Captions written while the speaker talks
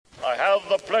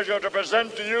the pleasure to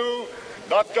present to you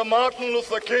Dr. Martin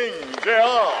Luther King,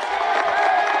 Jr.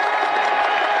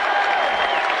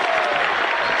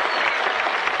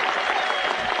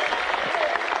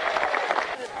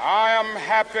 I am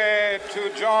happy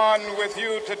to join with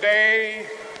you today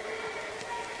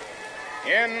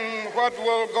in what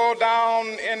will go down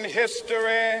in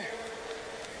history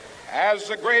as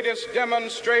the greatest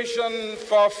demonstration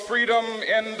for freedom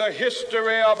in the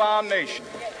history of our nation.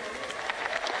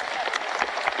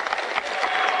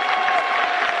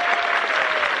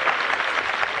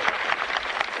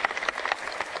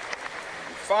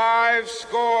 Five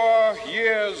score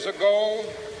years ago,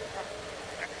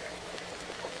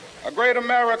 a great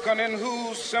American in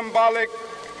whose symbolic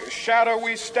shadow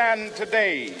we stand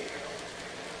today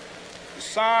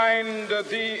signed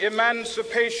the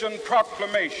Emancipation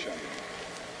Proclamation.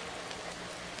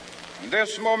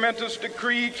 This momentous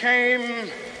decree came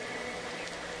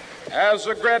as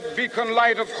a great beacon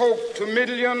light of hope to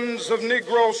millions of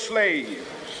Negro slaves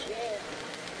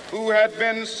who had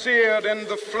been seared in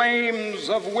the flames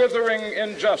of withering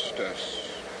injustice.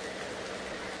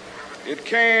 It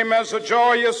came as a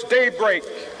joyous daybreak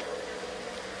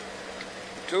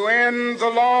to end the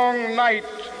long night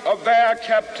of their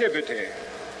captivity.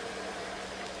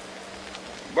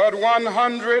 But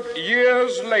 100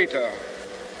 years later,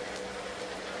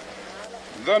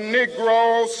 the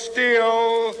Negro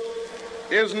still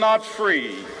is not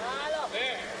free.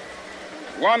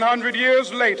 100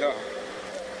 years later,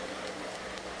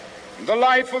 the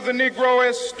life of the Negro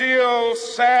is still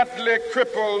sadly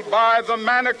crippled by the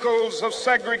manacles of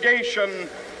segregation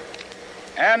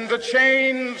and the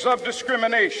chains of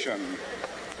discrimination.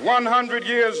 100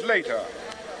 years later,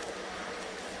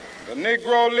 the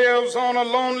Negro lives on a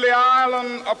lonely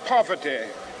island of poverty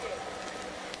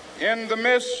in the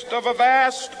midst of a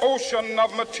vast ocean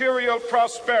of material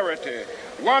prosperity.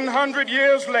 100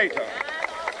 years later,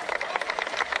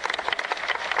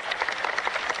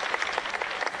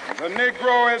 the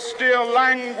Negro is still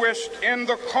languished in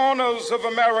the corners of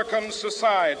American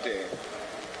society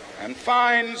and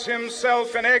finds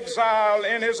himself in exile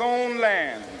in his own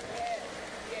land.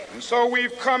 And so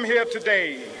we've come here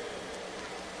today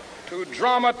to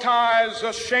dramatize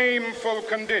a shameful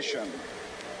condition.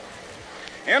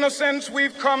 In a sense,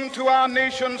 we've come to our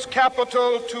nation's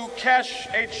capital to cash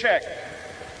a check.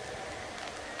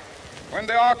 When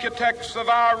the architects of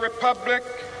our republic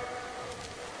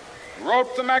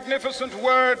wrote the magnificent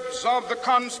words of the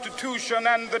Constitution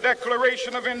and the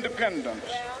Declaration of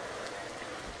Independence,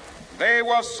 they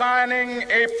were signing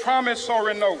a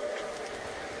promissory note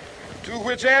to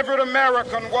which every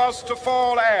American was to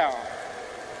fall heir.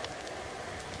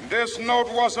 This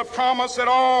note was a promise that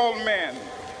all men,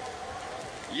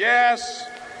 yes,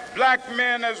 black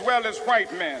men as well as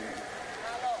white men,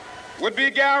 would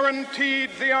be guaranteed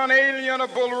the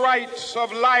unalienable rights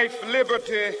of life,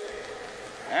 liberty,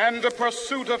 and the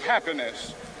pursuit of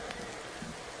happiness.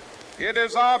 It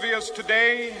is obvious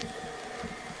today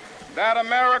that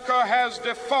America has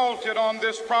defaulted on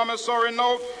this promissory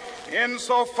note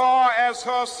insofar as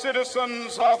her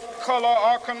citizens of color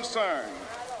are concerned.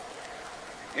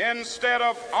 Instead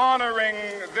of honoring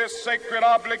this sacred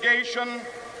obligation,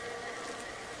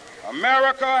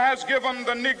 America has given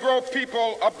the Negro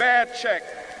people a bad check,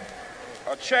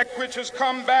 a check which has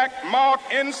come back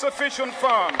marked insufficient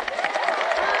funds.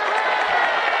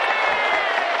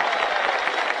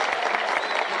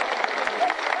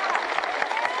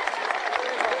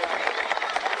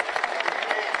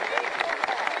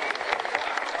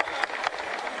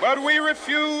 But we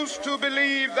refuse to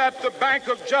believe that the Bank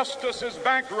of Justice is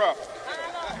bankrupt.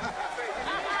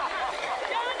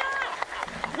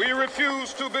 We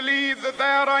refuse to believe that there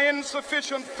are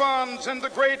insufficient funds in the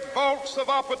great vaults of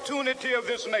opportunity of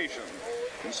this nation.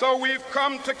 And so we've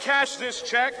come to cash this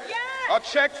check, a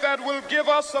check that will give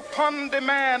us upon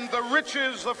demand the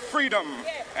riches of freedom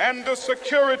and the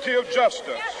security of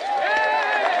justice.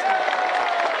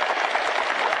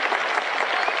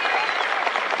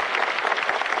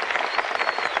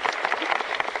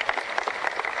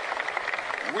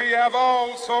 We have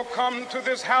also come to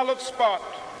this hallowed spot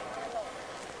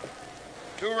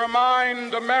to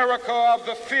remind America of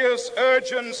the fierce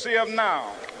urgency of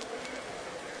now.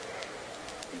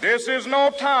 This is no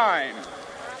time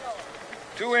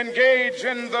to engage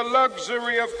in the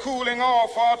luxury of cooling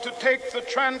off or to take the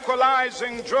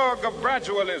tranquilizing drug of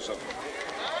gradualism.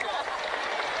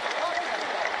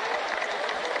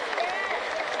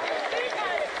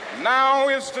 Now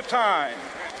is the time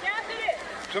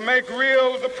to make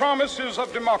real the promises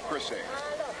of democracy.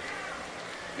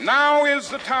 Now is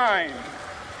the time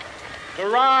to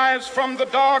rise from the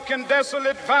dark and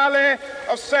desolate valley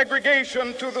of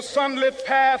segregation to the sunlit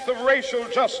path of racial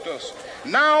justice.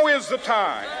 Now is the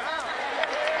time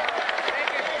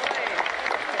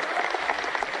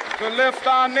to lift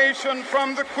our nation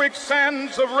from the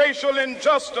quicksands of racial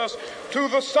injustice to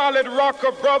the solid rock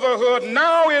of brotherhood.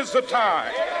 Now is the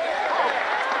time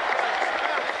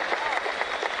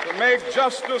to make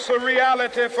justice a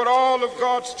reality for all of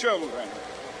God's children.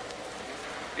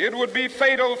 It would be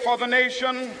fatal for the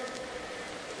nation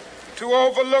to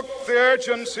overlook the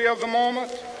urgency of the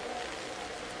moment.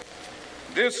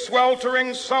 This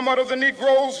sweltering summit of the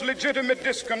Negro's legitimate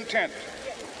discontent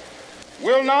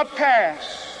will not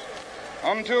pass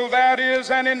until that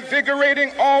is an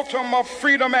invigorating autumn of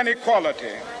freedom and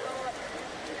equality.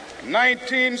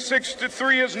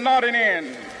 1963 is not an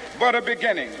end, but a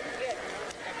beginning.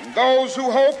 Those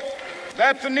who hope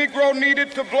that the Negro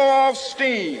needed to blow off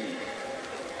steam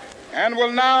and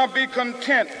will now be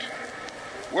content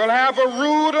will have a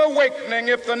rude awakening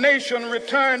if the nation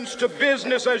returns to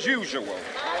business as usual.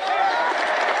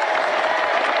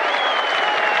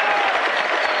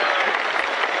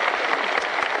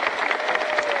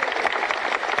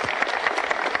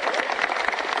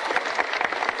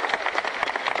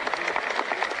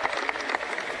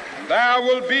 There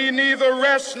will be neither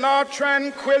rest nor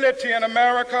tranquility in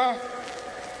America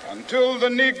until the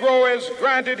Negro is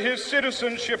granted his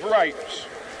citizenship rights.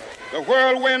 The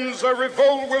whirlwinds of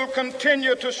revolt will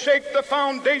continue to shake the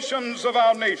foundations of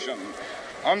our nation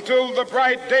until the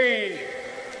bright day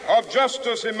of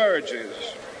justice emerges.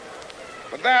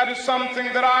 But that is something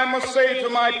that I must say to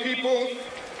my people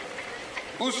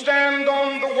who stand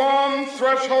on the warm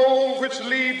threshold which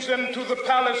leads into the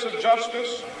palace of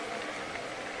justice.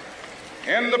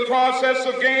 In the process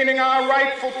of gaining our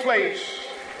rightful place,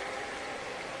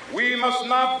 we must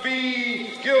not be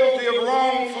guilty of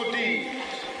wrongful deeds.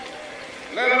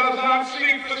 Let us not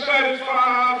seek to satisfy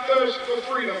our thirst for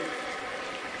freedom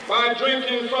by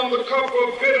drinking from the cup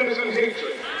of bitterness and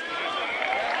hatred.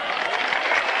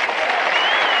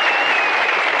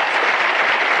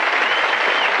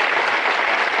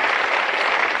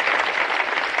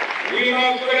 We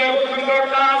must forever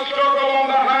conduct our struggle on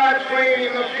the high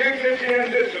plane of dignity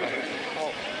and discipline.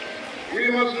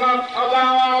 We must not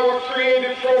allow our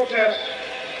creative protests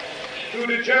to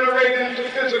degenerate into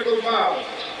physical violence.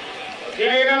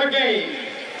 Again and again,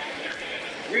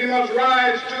 we must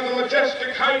rise to the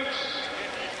majestic heights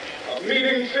of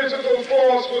meeting physical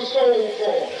force with soul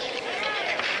force.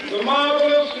 The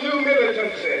marvelous new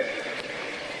militancy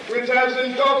which has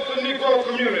engulfed the Negro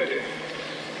community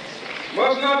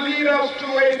must not lead us to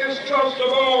a distrust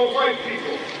of all white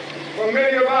people. For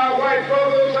many of our white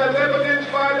brothers, as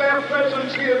evidenced by their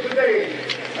presence here today,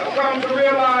 have come to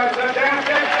realize that their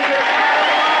destiny is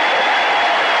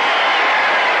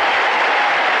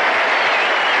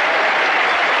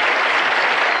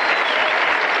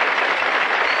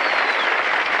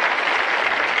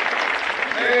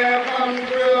they have come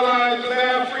to realize that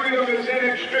their freedom is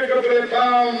inextricably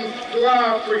bound to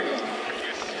our freedom.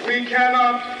 We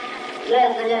cannot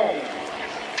walk alone.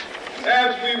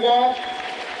 As we walk,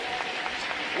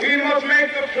 we must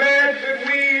make the pledge that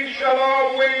we shall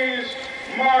always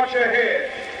march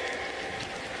ahead.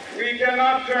 We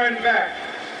cannot turn back.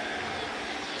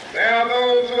 There are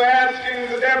those who are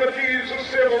asking the devotees of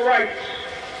civil rights,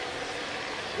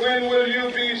 when will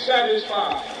you be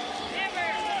satisfied?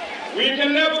 We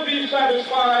can never be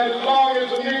satisfied as long as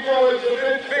the Negro is the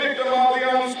victim of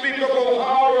the unspeakable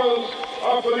horrors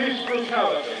of police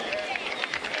brutality.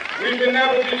 We can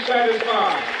never be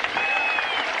satisfied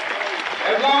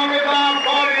as long as our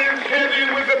body is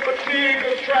heavy with the fatigue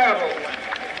of travel,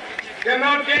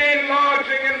 cannot gain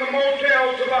lodging in the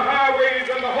motels of the highways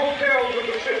and the hotels of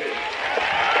the city.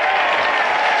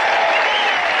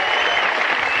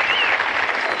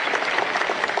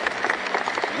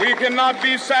 We cannot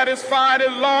be satisfied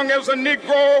as long as a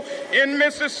Negro in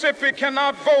Mississippi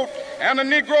cannot vote and a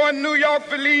Negro in New York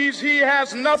believes he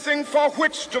has nothing for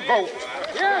which to vote.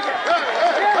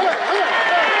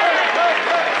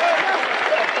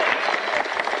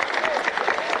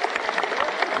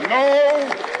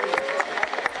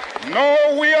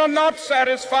 No, we are not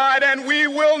satisfied, and we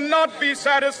will not be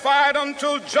satisfied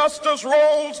until justice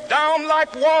rolls down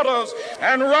like waters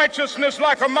and righteousness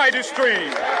like a mighty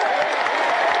stream.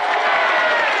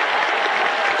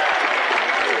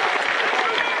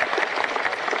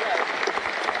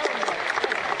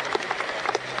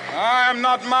 I am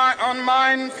not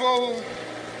unmindful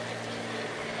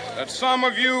that some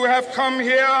of you have come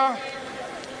here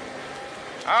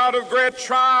out of great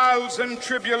trials and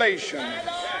tribulations.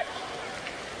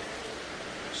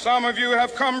 Some of you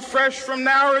have come fresh from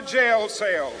narrow jail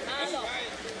cells.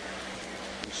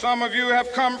 Some of you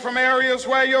have come from areas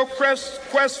where your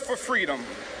quest for freedom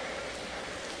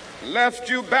left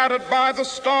you battered by the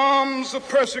storms of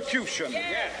persecution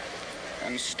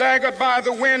and staggered by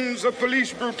the winds of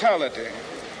police brutality.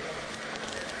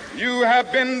 You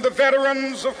have been the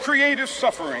veterans of creative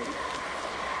suffering.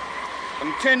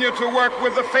 Continue to work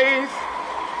with the faith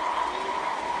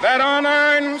that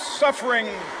unearned suffering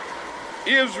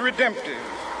is redemptive.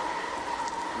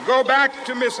 Go back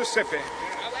to Mississippi.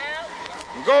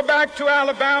 Go back to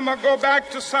Alabama. Go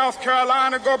back to South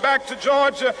Carolina. Go back to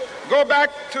Georgia. Go back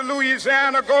to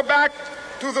Louisiana. Go back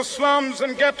to the slums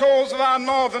and ghettos of our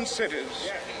northern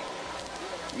cities,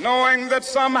 knowing that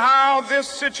somehow this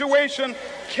situation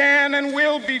can and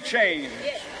will be changed.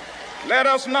 Let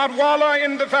us not wallow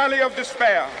in the valley of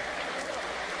despair.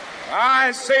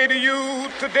 I say to you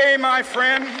today, my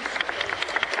friends,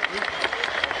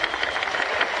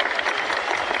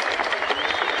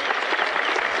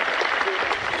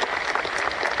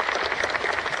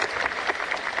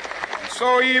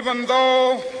 so even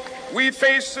though we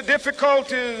face the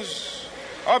difficulties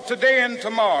of today and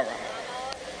tomorrow,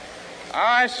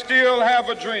 I still have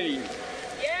a dream.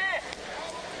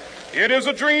 It is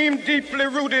a dream deeply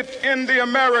rooted in the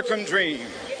American dream.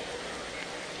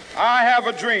 I have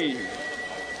a dream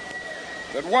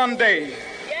that one day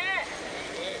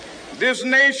this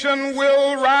nation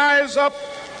will rise up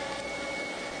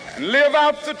and live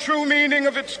out the true meaning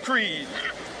of its creed.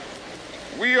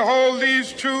 We hold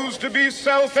these truths to be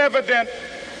self-evident,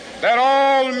 that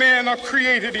all men are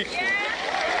created equal.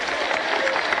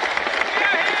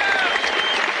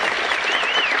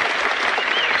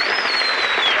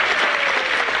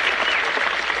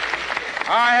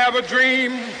 I have a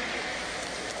dream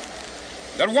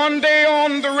that one day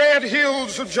on the red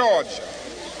hills of Georgia,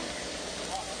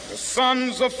 the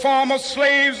sons of former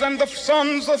slaves and the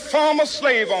sons of former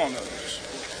slave owners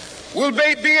will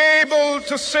be able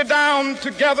to sit down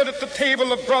together at the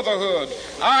table of brotherhood.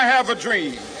 I have a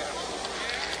dream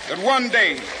that one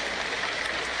day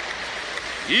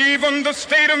even the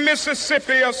state of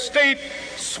Mississippi, a state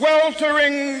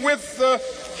sweltering with the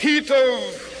heat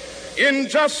of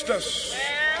injustice,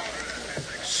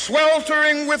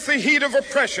 sweltering with the heat of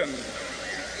oppression,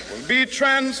 will be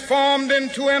transformed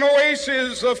into an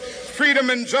oasis of freedom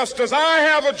and justice. I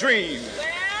have a dream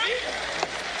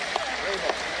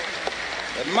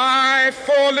that my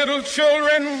 4 little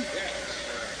children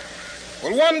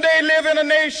will one day live in a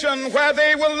nation where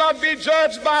they will not be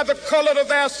judged by the color of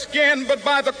their skin, but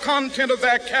by the content of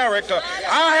their character.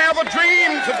 I have a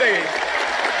dream today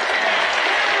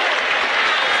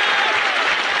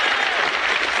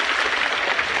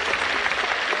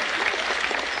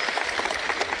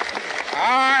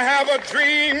a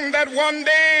dream that one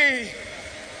day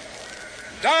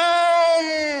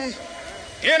down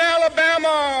in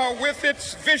Alabama, with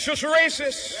its vicious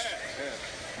racists,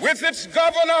 with its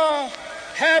governor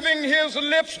having his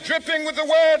lips dripping with the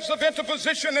words of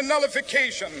interposition and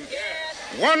nullification,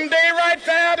 one day right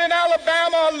there in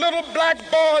Alabama, little black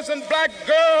boys and black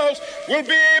girls will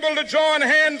be able to join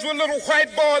hands with little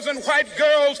white boys and white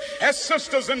girls as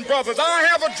sisters and brothers. I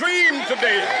have a dream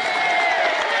today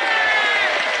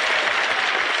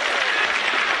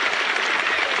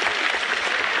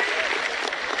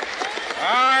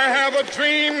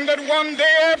that one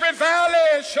day every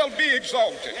valley shall be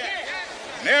exalted,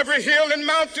 and every hill and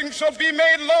mountain shall be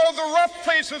made low. The rough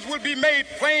places will be made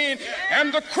plain,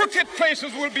 and the crooked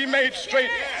places will be made straight.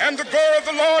 And the glory of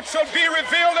the Lord shall be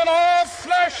revealed, and all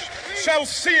flesh shall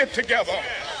see it together.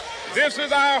 This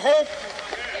is our hope.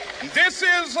 This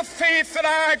is a faith that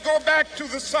I go back to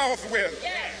the South with.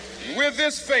 With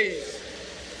this faith,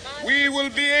 we will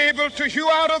be able to hew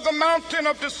out of the mountain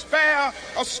of despair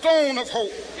a stone of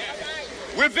hope.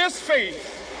 With this faith,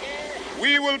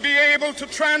 we will be able to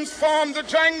transform the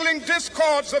jangling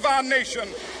discords of our nation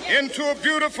into a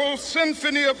beautiful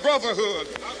symphony of brotherhood.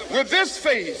 With this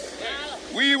faith,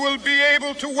 we will be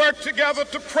able to work together,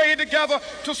 to pray together,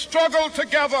 to struggle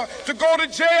together, to go to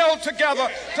jail together,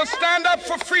 to stand up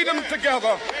for freedom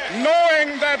together,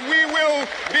 knowing that we will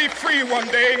be free one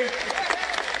day.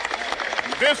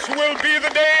 This will be the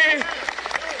day.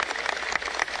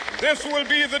 This will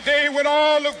be the day when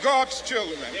all of God's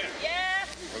children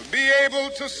will be able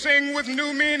to sing with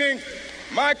new meaning,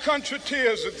 "My country,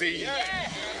 tears of thee.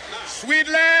 Sweet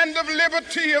land of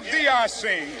liberty, of thee I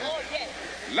sing.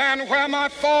 Land where my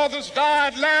fathers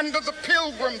died, land of the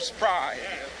pilgrim's pride.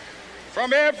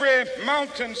 From every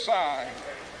mountainside,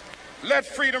 let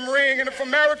freedom ring. And if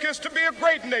America is to be a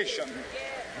great nation,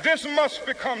 this must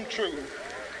become true.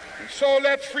 And so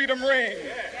let freedom ring.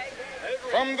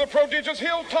 From the prodigious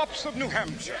hilltops of New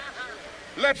Hampshire,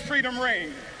 let freedom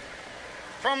ring.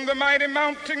 from the mighty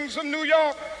mountains of New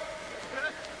York.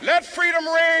 Let freedom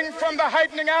ring from the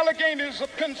heightening Alleghenies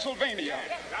of Pennsylvania.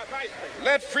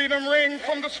 Let freedom ring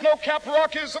from the snow-capped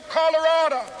Rockies of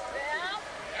Colorado.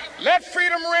 Let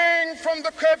freedom ring from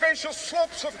the curvaceous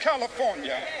slopes of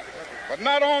California. But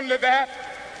not only that,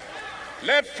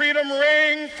 let freedom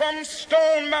ring from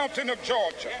Stone Mountain of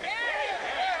Georgia.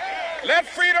 Let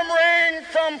freedom ring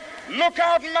from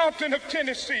Lookout Mountain of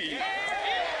Tennessee.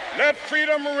 Let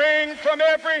freedom ring from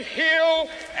every hill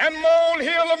and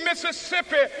molehill of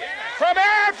Mississippi, from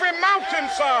every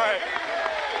mountainside.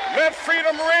 Let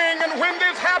freedom ring, and when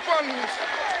this happens,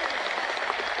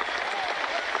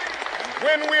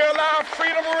 when we allow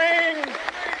freedom to ring,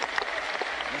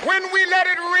 when we let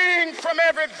it ring from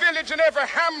every village and every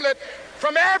hamlet,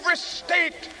 from every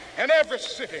state and every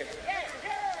city,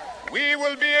 we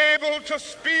will be able to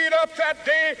speed up that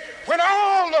day when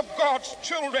all of God's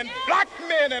children, black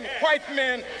men and white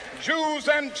men, Jews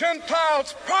and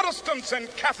Gentiles, Protestants and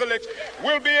Catholics,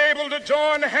 will be able to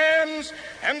join hands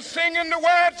and sing in the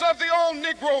words of the old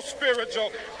Negro spiritual,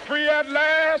 free at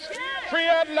last, free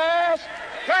at last.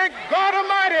 Thank God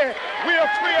Almighty, we are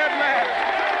free at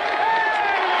last.